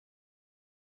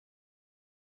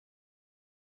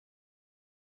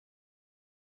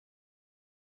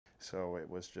So it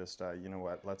was just, you know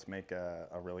what, let's make a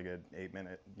really good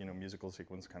 8-minute, you know, musical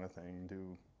sequence kind of thing.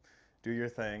 Do your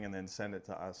thing and then send it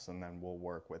to us, and then we'll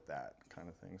work with that kind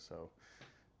of thing. So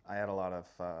I had a lot of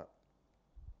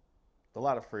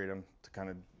freedom to kind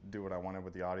of do what I wanted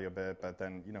with the audio bit, but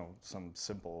then, you know, some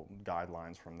simple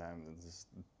guidelines from them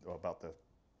about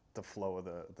the flow of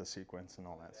the sequence and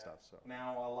all that stuff. So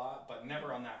now a lot, but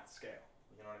never on that scale.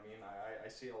 You know what I mean? I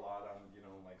see a lot on, you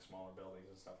know, like smaller buildings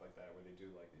and stuff like that where they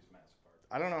do like these massive parties.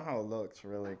 I don't know how it looks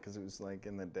really, because it was like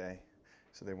in the day,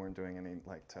 so they weren't doing any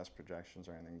like test projections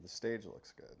or anything. The stage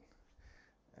looks good,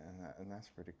 and that's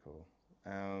pretty cool.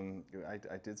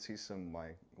 I did see some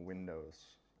like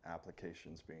Windows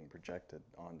applications being projected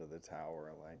onto the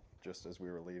tower, like just as we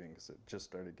were leaving, because it just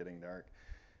started getting dark.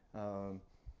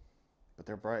 But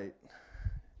they're bright,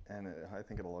 and I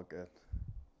think it'll look good.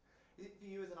 For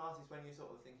you as an artist, when you're sort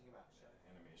of thinking about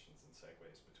animations and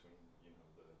segues between, you know,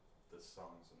 the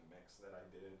songs and the mix that I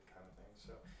did, kind of thing.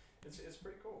 So it's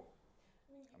pretty cool.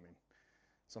 I mean,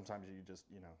 sometimes you just,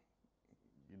 you know,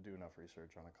 you do enough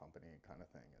research on a company kind of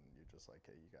thing, and you're just like,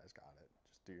 hey, you guys got it.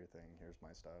 Just do your thing. Here's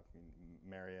my stuff. You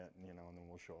marry it, and, you know, and then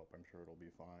we'll show up. I'm sure it'll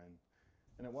be fine.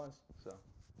 And it was. So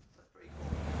that's pretty cool.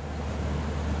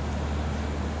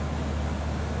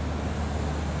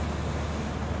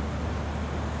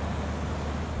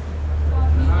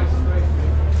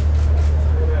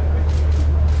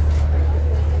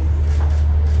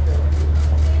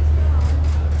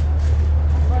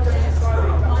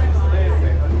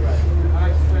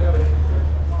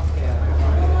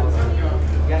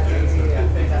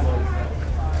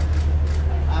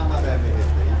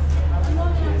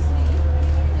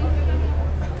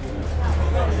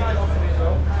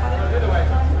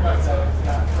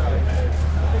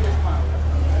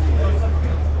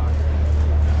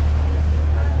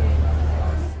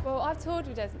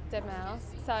 DeadMau5,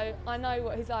 so I know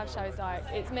what his live show is like.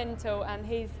 It's mental, and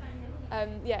he's,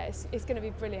 yeah, it's going to be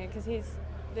brilliant, because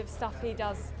the stuff he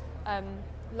does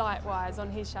light-wise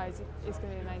on his shows is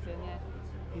going to be amazing. Yeah.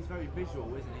 He's very visual,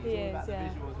 isn't he? He's all about the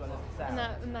visual as well as the sound. And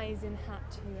that amazing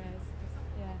hat he wears.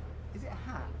 Yeah. Is it a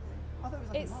hat? I thought it was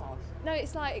like a mask. No,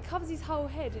 it's like it covers his whole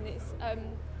head, and it's.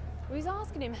 We was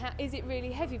asking him, is it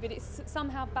really heavy, but it's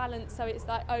somehow balanced, so it's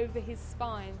like over his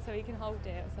spine, so he can hold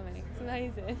it or something. It's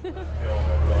amazing.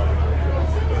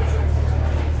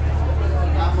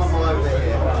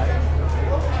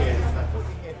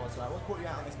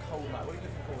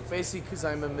 Basically, because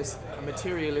I'm a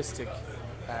materialistic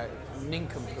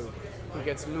nincompoop who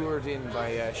gets lured in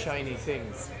by shiny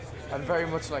things. I'm very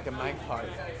much like a magpie.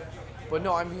 But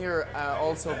no, I'm here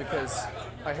also because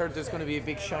I heard there's going to be a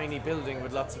big shiny building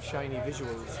with lots of shiny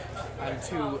visuals and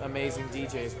 2 amazing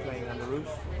DJs playing on the roof.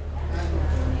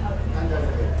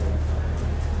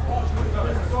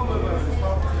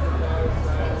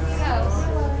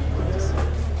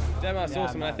 DeadMau5's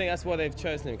awesome, and I think that's why they've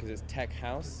chosen him, because it's tech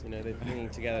house. You know, they're bringing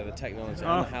together the technology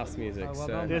and the house music.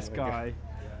 So this guy,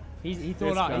 he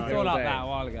thought up that a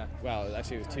while ago. Well,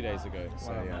 actually, it was 2 days ago.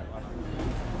 So yeah.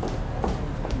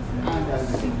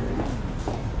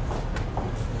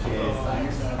 Cheers.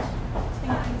 Thanks.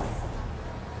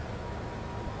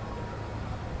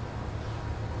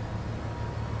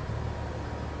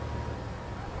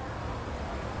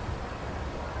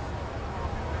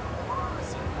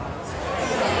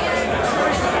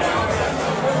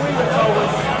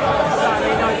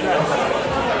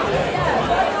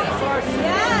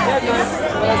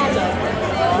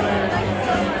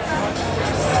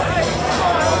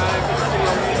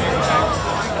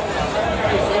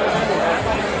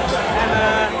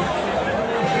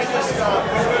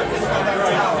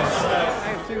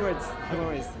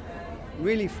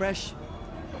 Really fresh,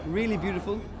 really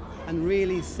beautiful, and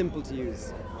really simple to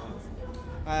use.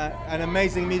 An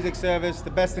amazing music service,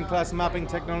 the best-in-class mapping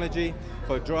technology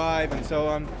for Drive and so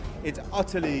on. It's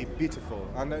utterly beautiful.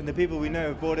 And the people we know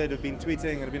who've bought it have been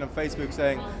tweeting and have been on Facebook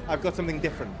saying, I've got something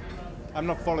different. I'm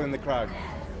not following the crowd.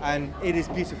 And it is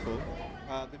beautiful.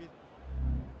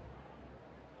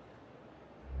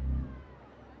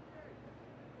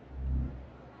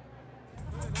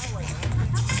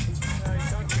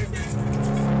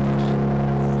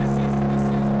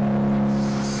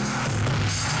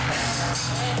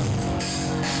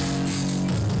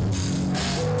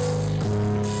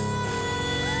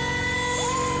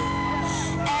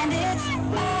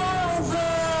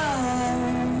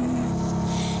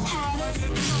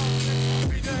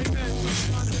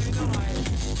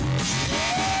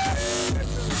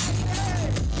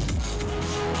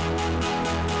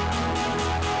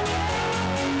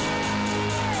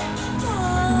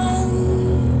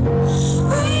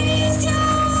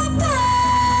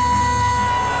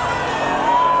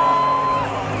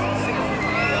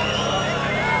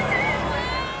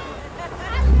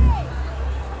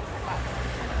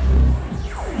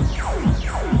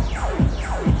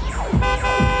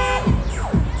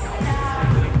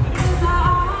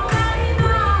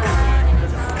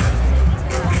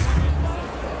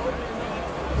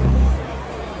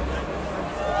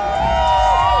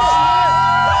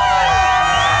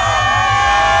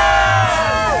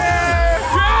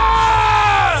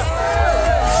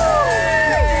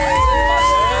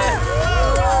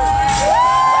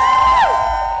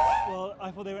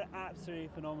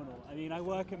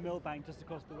 playing just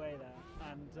across the way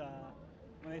there, and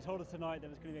when they told us tonight there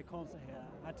was going to be a concert here,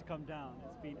 I had to come down.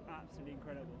 It's been absolutely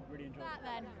incredible. Really enjoyed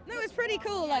it. No, it was pretty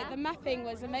cool. Like the mapping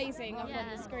was amazing up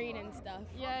on the screen and stuff.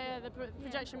 Yeah, the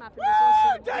projection mapping was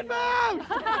awesome. DeadMau5!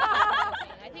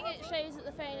 I think it shows that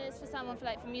the phone is for someone for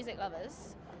music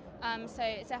lovers. So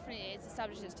it's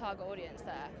established its target audience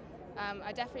there.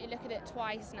 I definitely look at it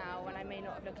twice now when I may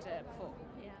not have looked at it before.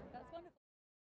 Yeah.